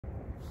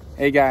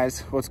Hey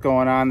guys, what's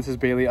going on? This is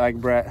Bailey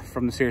Brett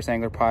from the Serious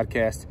Angler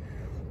Podcast.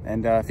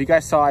 And if you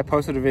guys saw, I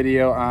posted a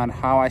video on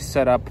how I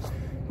set up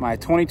my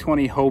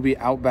 2020 Hobie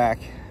Outback.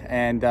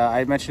 And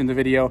I mentioned in the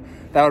video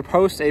that I would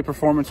post a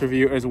performance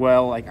review as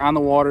well, like on the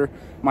water,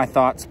 my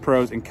thoughts,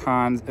 pros and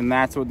cons. And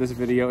that's what this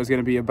video is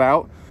going to be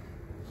about.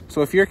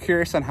 So if you're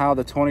curious on how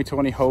the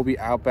 2020 Hobie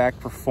Outback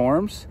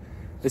performs,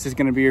 this is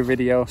going to be your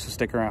video, so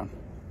stick around.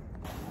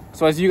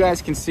 So as you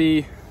guys can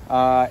see,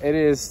 it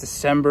is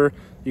December.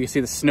 You can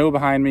see the snow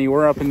behind me.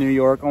 We're up in New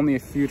York, only a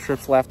few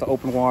trips left to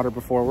open water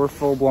before we're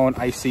full-blown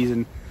ice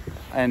season.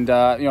 And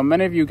you know,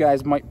 many of you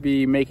guys might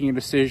be making a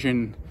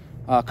decision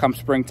come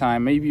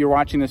springtime. Maybe you're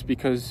watching this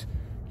because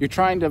you're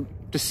trying to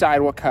decide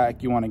what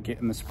kayak you want to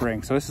get in the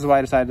spring. So this is why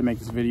I decided to make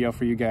this video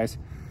for you guys.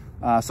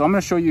 So I'm going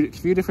to show you a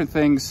few different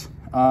things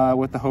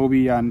with the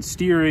Hobie on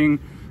steering,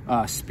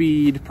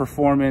 speed,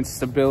 performance,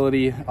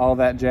 stability, all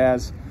that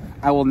jazz.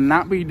 I will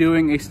not be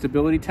doing a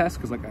stability test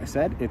because, like I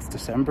said, it's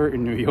December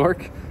in New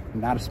York.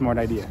 Not a smart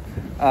idea.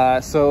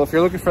 So if you're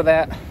looking for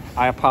that,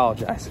 I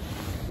apologize.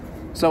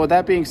 So with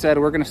that being said,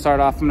 we're going to start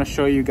off. I'm going to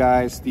show you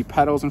guys the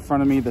pedals in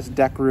front of me, this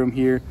deck room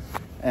here,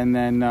 and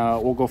then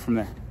we'll go from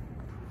there.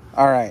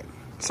 All right.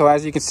 So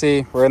as you can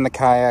see, we're in the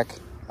kayak.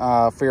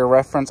 For your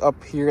reference,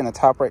 up here in the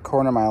top right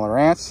corner, my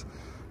Mirage,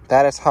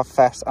 that is how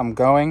fast I'm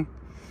going.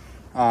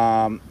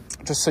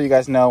 Just so you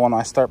guys know, when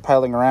I start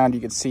pedaling around,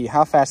 you can see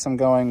how fast I'm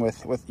going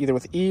with either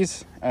with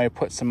ease, I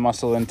put some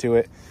muscle into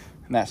it,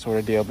 and that sort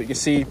of deal. But you can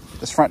see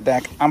this front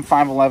deck, I'm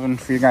 5'11"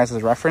 for you guys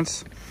as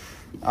reference,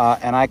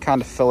 and I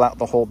kind of fill out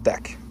the whole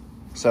deck.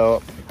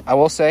 So I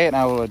will say, and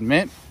I will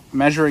admit,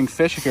 measuring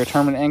fish, if you're a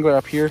tournament angler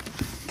up here,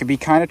 can be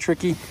kind of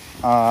tricky.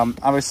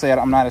 Obviously,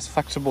 I'm not as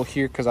flexible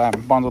here because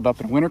I'm bundled up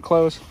in winter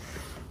clothes,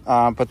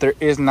 but there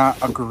is not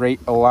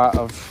a lot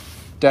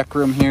of deck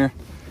room here.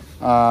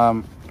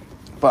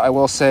 But I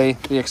will say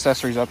the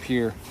accessories up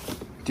here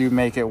do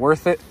make it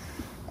worth it.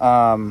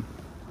 But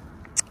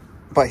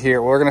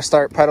here, we're gonna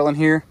start pedaling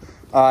here.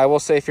 I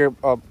will say if you're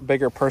a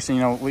bigger person,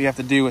 you know what you have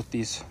to do with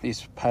these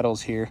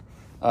pedals here.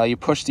 You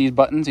push these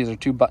buttons, these are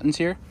two buttons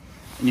here,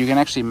 and you can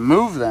actually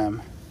move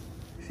them.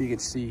 If you can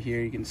see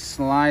here, you can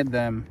slide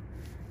them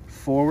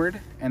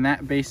forward, and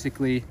that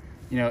basically,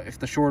 you know, if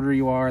the shorter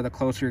you are, the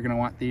closer you're gonna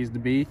want these to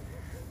be.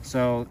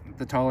 So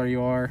the taller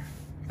you are,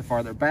 the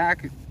farther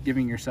back,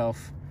 giving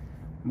yourself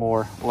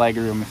more leg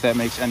room, if that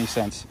makes any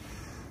sense.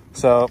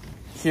 So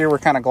here we're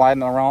kind of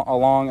gliding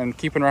along, and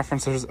keeping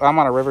references, I'm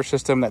on a river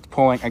system that's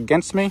pulling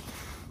against me,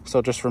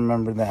 so just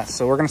remember that.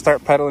 So we're going to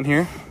start pedaling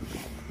here.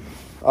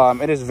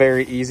 It is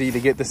very easy to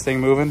get this thing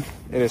moving.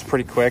 It is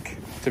pretty quick,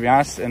 to be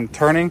honest. And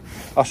turning,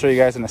 I'll show you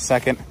guys in a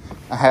second.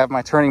 I have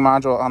my turning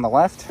module on the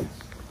left,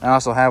 and I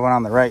also have one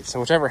on the right, so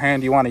whichever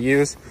hand you want to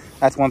use.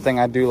 That's one thing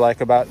I do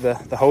like about the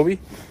Hobie,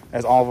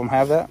 as all of them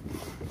have that.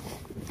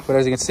 But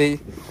as you can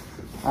see,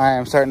 I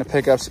am starting to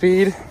pick up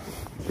speed.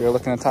 If you're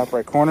looking at the top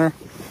right corner,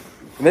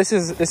 this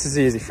is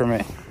easy for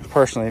me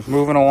personally,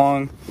 moving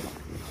along,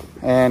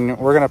 and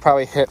we're gonna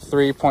probably hit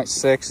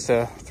 3.6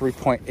 to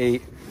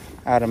 3.8,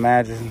 I'd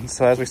imagine.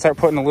 So as we start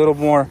putting a little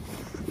more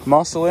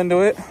muscle into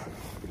it,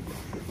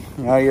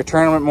 you know, your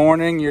tournament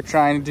morning, you're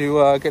trying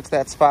to get to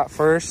that spot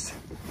first.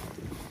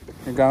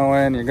 You're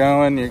getting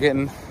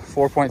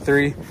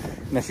 4.3,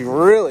 and if you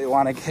really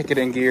want to kick it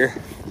in gear,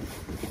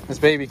 this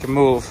baby can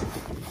move.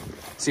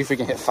 See if we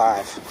can hit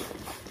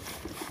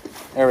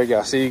 5. There we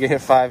go. So you can hit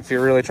 5 if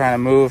you're really trying to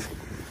move,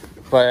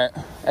 but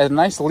at a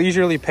nice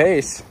leisurely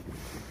pace,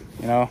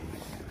 you know,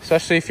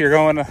 especially if you're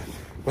going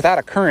without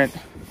a current,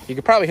 you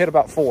could probably hit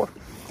about 4,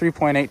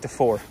 3.8 to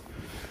 4.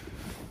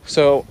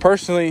 So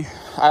personally,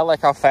 I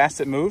like how fast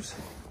it moves,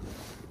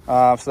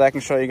 so that I can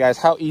show you guys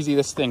how easy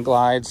this thing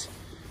glides.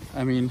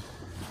 I mean,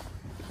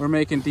 we're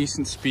making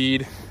decent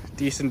speed,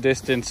 decent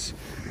distance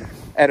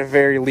at a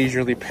very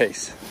leisurely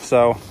pace.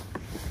 So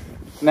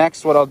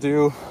next, what I'll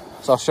do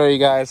is I'll show you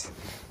guys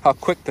how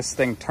quick this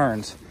thing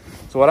turns.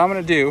 So what I'm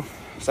gonna do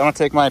is I'm gonna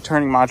take my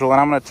turning module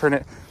and I'm gonna turn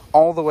it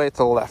all the way to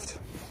the left.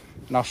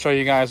 And I'll show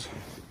you guys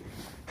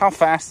how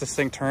fast this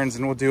thing turns,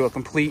 and we'll do a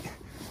complete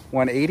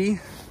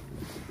 180,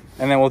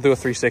 and then we'll do a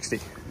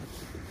 360.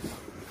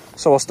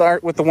 So we'll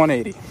start with the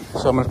 180.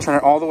 So I'm gonna turn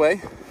it all the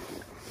way.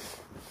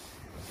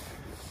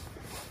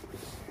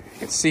 You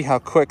can see how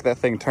quick that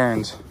thing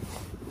turns.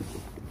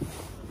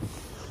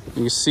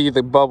 You can see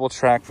the bubble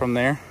track from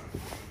there.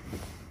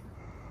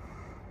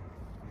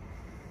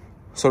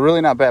 So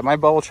really not bad. My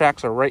bubble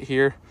tracks are right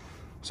here.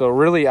 So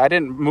really, I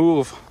didn't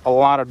move a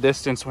lot of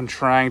distance when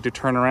trying to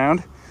turn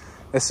around.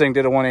 This thing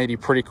did a 180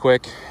 pretty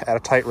quick at a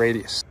tight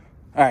radius.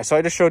 All right, so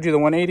I just showed you the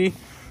 180.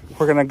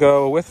 We're gonna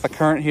go with the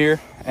current here,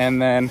 and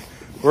then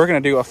we're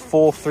gonna do a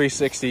full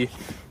 360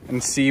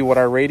 and see what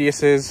our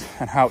radius is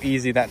and how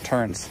easy that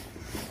turns.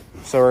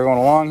 So we're going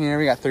along here.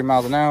 We got 3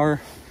 miles an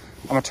hour.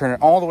 I'm gonna turn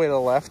it all the way to the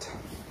left.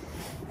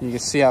 You can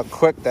see how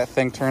quick that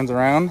thing turns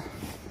around.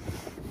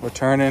 We're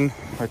turning.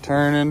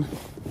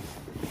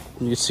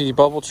 You can see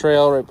bubble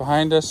trail right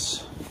behind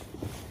us.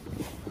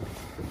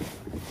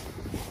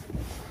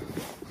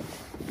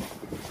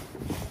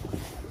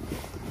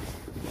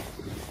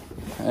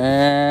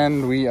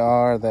 And we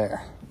are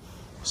there.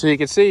 So you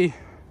can see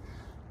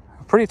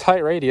a pretty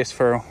tight radius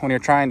for when you're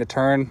trying to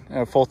turn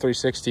a full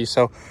 360.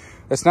 So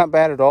it's not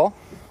bad at all.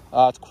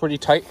 It's pretty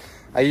tight.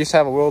 I used to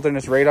have a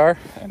wilderness radar,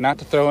 and not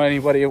to throw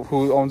anybody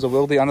who owns a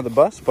Wildy under the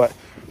bus, but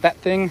that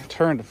thing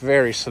turned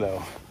very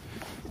slow.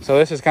 So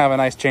this is kind of a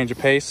nice change of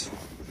pace.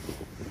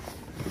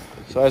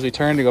 So as we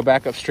turn to go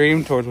back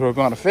upstream towards where we're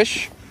going to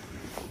fish,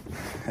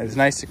 it's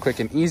nice and quick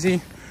and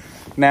easy.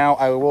 Now,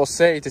 I will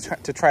say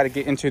to try to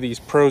get into these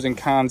pros and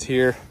cons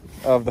here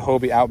of the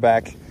Hobie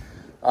Outback.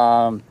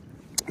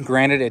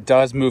 Granted, it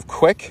does move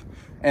quick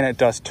and it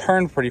does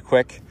turn pretty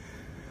quick.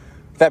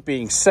 That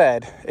being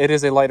said, it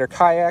is a lighter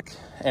kayak,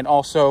 and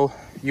also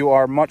you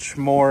are much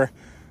more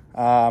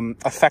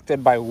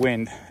affected by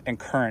wind and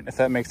current, if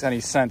that makes any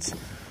sense.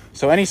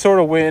 So any sort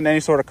of wind,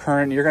 any sort of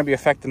current, you're going to be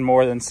affected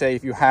more than, say,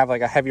 if you have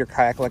like a heavier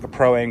kayak like a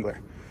pro angler.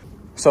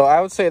 So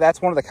I would say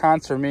that's one of the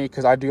cons for me,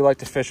 because I do like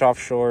to fish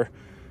offshore.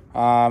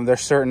 There's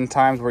certain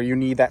times where you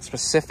need that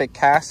specific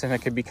cast, and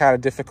it can be kind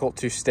of difficult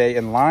to stay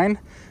in line.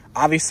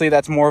 Obviously,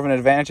 that's more of an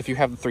advantage if you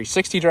have the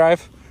 360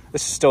 drive.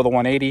 This is still the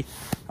 180,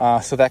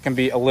 so that can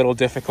be a little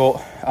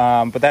difficult.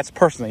 But that's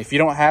personally, if you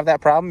don't have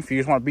that problem, if you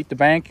just want to beat the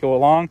bank, go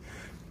along,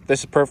 this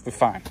is perfectly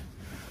fine.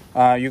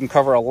 You can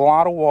cover a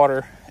lot of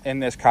water in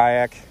this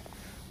kayak,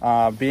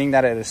 being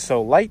that it is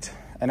so light.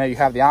 I know you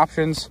have the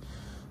options.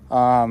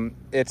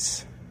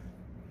 It's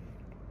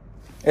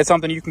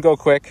something you can go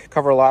quick,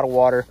 cover a lot of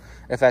water.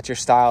 If that's your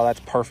style, that's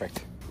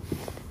perfect.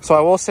 So I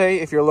will say,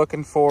 if you're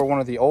looking for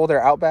one of the older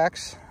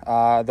Outbacks,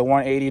 the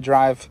 180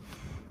 drive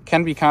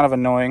can be kind of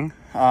annoying.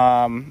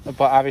 But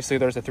obviously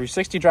there's a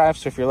 360 drive,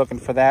 so if you're looking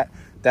for that,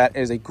 that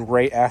is a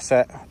great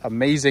asset.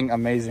 Amazing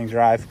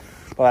drive.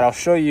 But I'll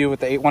show you with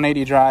the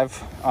 180 drive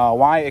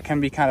why it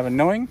can be kind of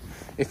annoying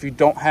if you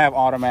don't have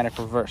automatic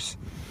reverse.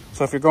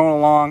 So if you're going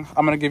along,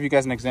 I'm going to give you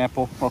guys an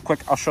example real quick.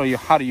 I'll show you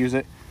how to use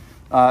it.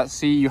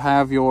 See, you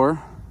have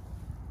your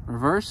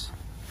reverse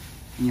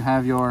and you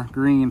have your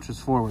green, which is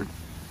forward.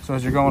 So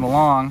as you're going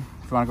along,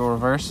 if you want to go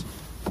reverse,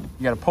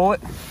 you got to pull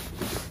it,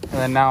 and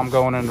then now I'm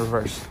going in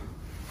reverse.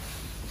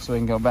 So we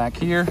can go back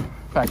here,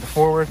 back to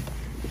forward,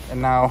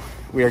 and now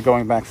we are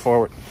going back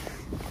forward.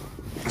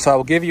 So I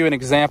will give you an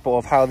example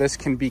of how this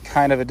can be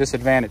kind of a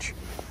disadvantage.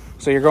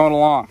 So you're going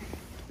along,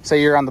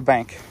 say you're on the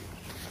bank,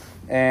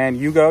 and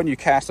you go and you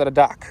cast at a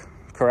dock,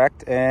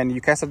 correct? And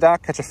you cast a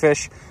dock, catch a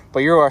fish, but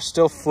you are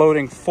still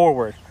floating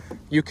forward.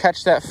 You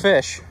catch that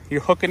fish,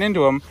 you're hooking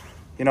into them.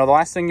 You know, the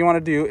last thing you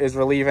want to do is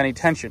relieve any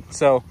tension.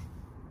 So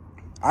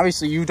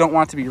obviously you don't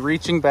want to be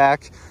reaching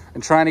back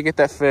and trying to get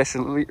that fish,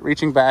 and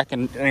reaching back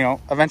and, you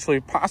know, eventually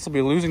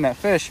possibly losing that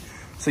fish.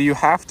 So you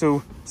have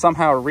to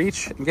somehow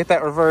reach and get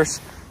that reverse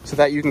so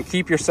that you can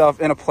keep yourself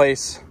in a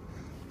place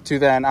to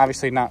then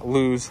obviously not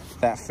lose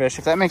that fish,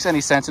 if that makes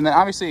any sense. And then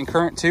obviously in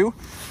current too,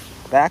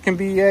 that can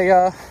be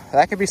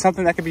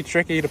something that can be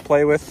tricky to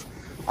play with.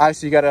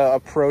 Obviously you got to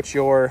approach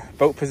your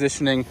boat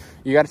positioning.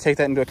 You got to take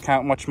that into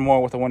account much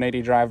more with a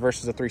 180 drive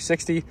versus a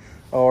 360,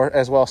 or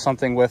as well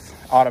something with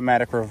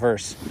automatic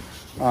reverse.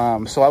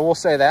 So I will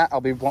say that,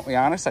 I'll be bluntly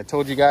honest. I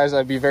told you guys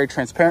I'd be very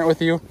transparent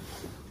with you.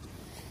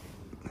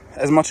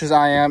 As much as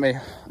I am a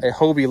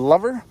Hobie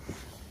lover,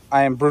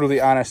 I am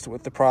brutally honest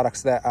with the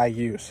products that I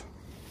use.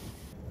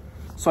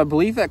 So I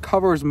believe that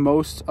covers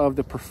most of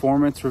the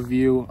performance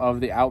review of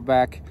the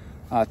Outback.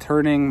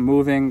 Turning,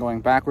 moving,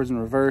 going backwards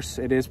and reverse,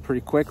 it is pretty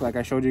quick. Like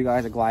I showed you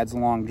guys, it glides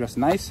along just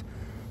nice.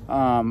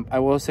 I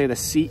will say the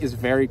seat is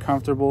very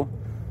comfortable.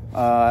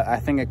 I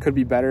think it could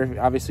be better.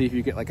 Obviously, if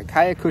you get like a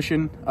kayak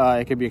cushion,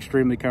 it could be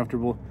extremely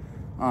comfortable.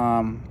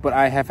 But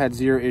I have had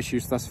zero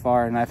issues thus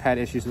far, and I've had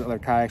issues with other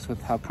kayaks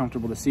with how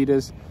comfortable the seat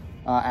is.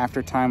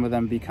 After time with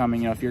them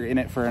becoming, you know, if you're in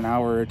it for an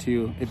hour or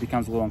two, it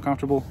becomes a little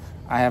uncomfortable.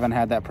 I haven't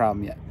had that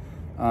problem yet.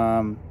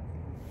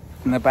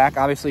 In the back,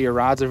 obviously your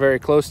rods are very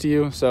close to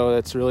you, so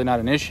it's really not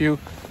an issue.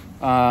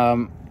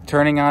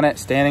 Turning on it,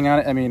 standing on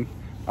it, I mean,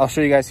 I'll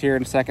show you guys here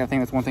in a second. I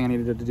think that's one thing I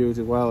needed to do as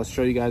well, is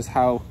show you guys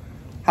how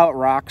it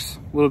rocks,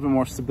 a little bit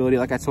more stability.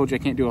 Like I told you, I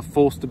can't do a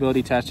full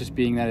stability test just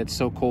being that it's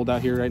so cold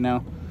out here right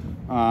now.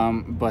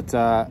 But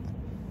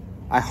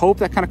I hope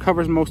that kind of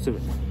covers most of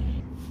it.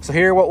 So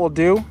here what we'll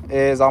do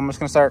is I'm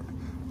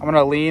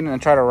gonna lean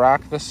and try to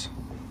rock this,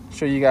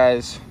 show you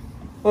guys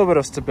a little bit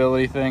of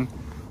stability thing,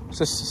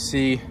 just to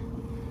see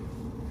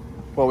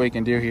what we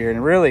can do here.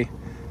 And really,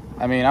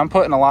 I mean, I'm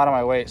putting a lot of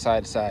my weight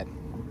side to side,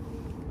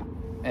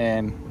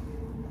 and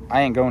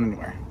I ain't going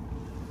anywhere.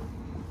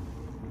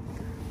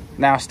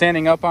 Now,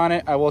 standing up on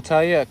it, I will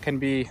tell you, it can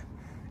be,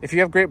 if you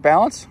have great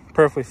balance,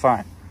 perfectly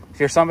fine. If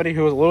you're somebody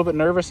who is a little bit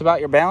nervous about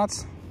your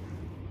balance,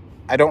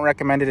 I don't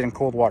recommend it in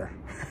cold water.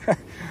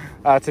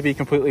 To be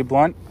completely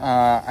blunt,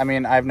 I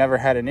mean, I've never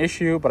had an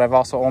issue, but I've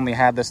also only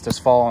had this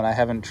fall, and I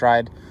haven't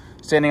tried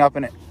standing up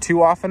in it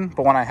too often.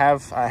 But when I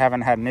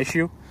haven't had an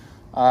issue.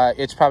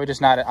 It's probably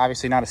just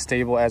obviously not as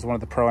stable as one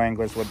of the pro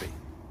anglers would be.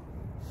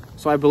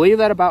 So I believe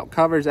that about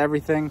covers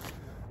everything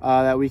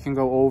that we can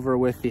go over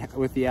with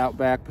the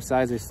Outback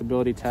besides a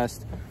stability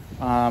test.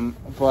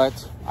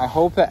 But I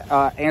hope that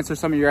answers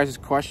some of your guys'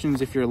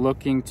 questions if you're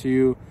looking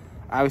to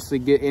obviously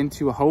get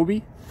into a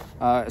Hobie,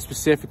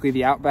 specifically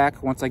the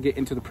Outback. Once I get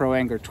into the Pro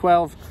Angler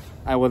 12,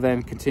 I will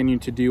then continue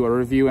to do a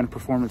review and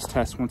performance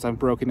test once I've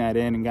broken that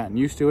in and gotten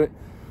used to it.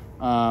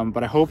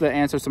 But I hope that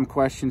answers some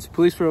questions.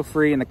 Please feel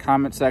free in the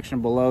comment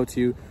section below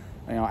to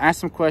ask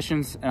some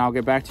questions, and I'll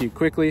get back to you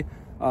quickly.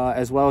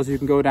 As well as you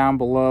can go down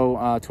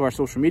below to our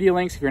social media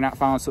links if you're not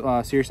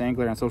following Serious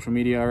Angler on social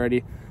media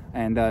already.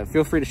 And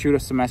feel free to shoot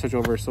us a message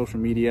over social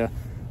media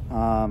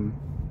and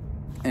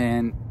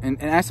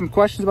ask some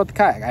questions about the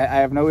kayak. I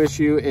have no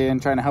issue in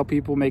trying to help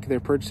people make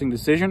their purchasing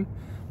decision.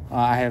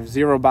 I have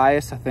zero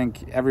bias. I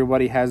think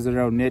everybody has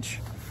their own niche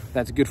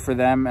that's good for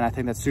them, and I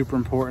think that's super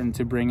important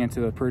to bring into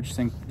the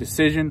purchasing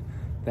decision,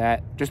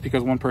 that just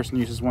because one person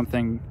uses one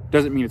thing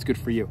doesn't mean it's good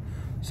for you.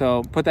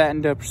 So put that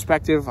into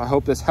perspective. I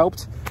hope this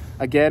helped.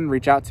 Again,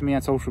 reach out to me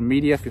on social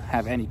media if you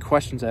have any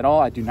questions at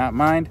all. I do not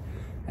mind.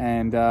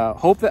 And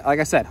hope that, like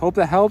I said, hope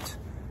that helped.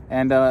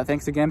 And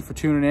thanks again for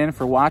tuning in,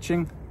 for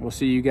watching. We'll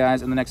see you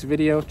guys in the next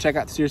video. Check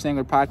out the Serious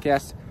Angler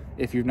podcast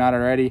if you've not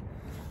already.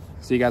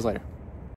 See you guys later.